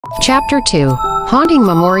Chapter 2. Haunting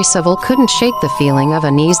memory. AveL couldn't shake the feeling of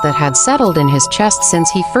unease that had settled in his chest since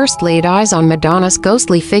he first laid eyes on Madonna's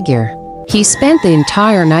ghostly figure. He spent the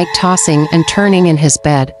entire night tossing and turning in his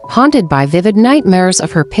bed, haunted by vivid nightmares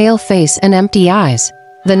of her pale face and empty eyes.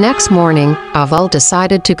 The next morning, AveL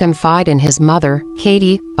decided to confide in his mother,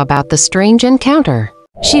 Katie, about the strange encounter.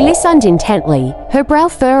 She listened intently, her brow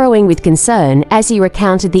furrowing with concern as he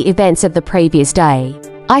recounted the events of the previous day.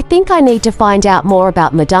 "I think I need to find out more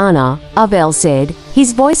about Madonna," AveL said,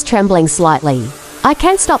 his voice trembling slightly. "I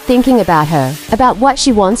can't stop thinking about her, about what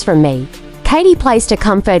she wants from me." Katie placed a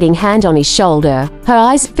comforting hand on his shoulder, her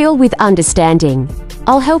eyes filled with understanding.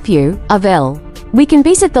 "I'll help you, AveL. We can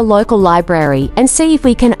visit the local library and see if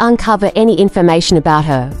we can uncover any information about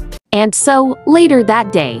her." And so, later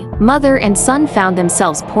that day, mother and son found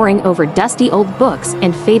themselves poring over dusty old books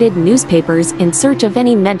and faded newspapers in search of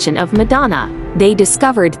any mention of Madonna. They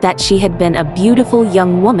discovered that she had been a beautiful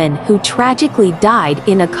young woman who tragically died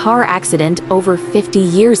in a car accident over 50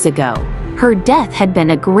 years ago. Her death had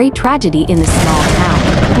been a great tragedy in the small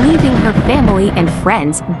town, leaving her family and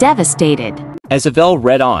friends devastated. As AveL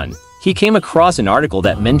read on, he came across an article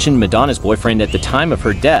that mentioned Madonna's boyfriend at the time of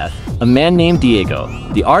her death, a man named Diego.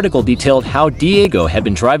 The article detailed how Diego had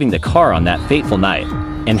been driving the car on that fateful night,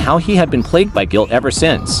 and how he had been plagued by guilt ever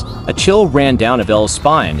since. A chill ran down AveL's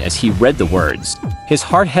spine as he read the words, his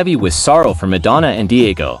heart heavy with sorrow for Madonna and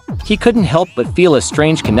Diego. He couldn't help but feel a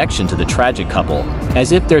strange connection to the tragic couple,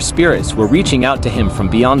 as if their spirits were reaching out to him from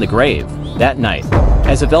beyond the grave. That night,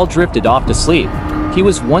 as AveL drifted off to sleep, he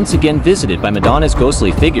was once again visited by Madonna's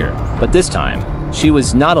ghostly figure, but this time, she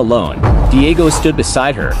was not alone. Diego stood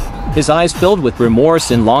beside her, his eyes filled with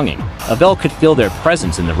remorse and longing. AveL could feel their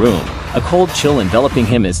presence in the room, a cold chill enveloping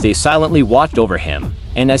him as they silently watched over him,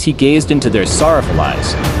 and as he gazed into their sorrowful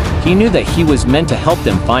eyes, he knew that he was meant to help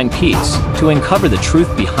them find peace, to uncover the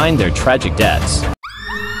truth behind their tragic deaths.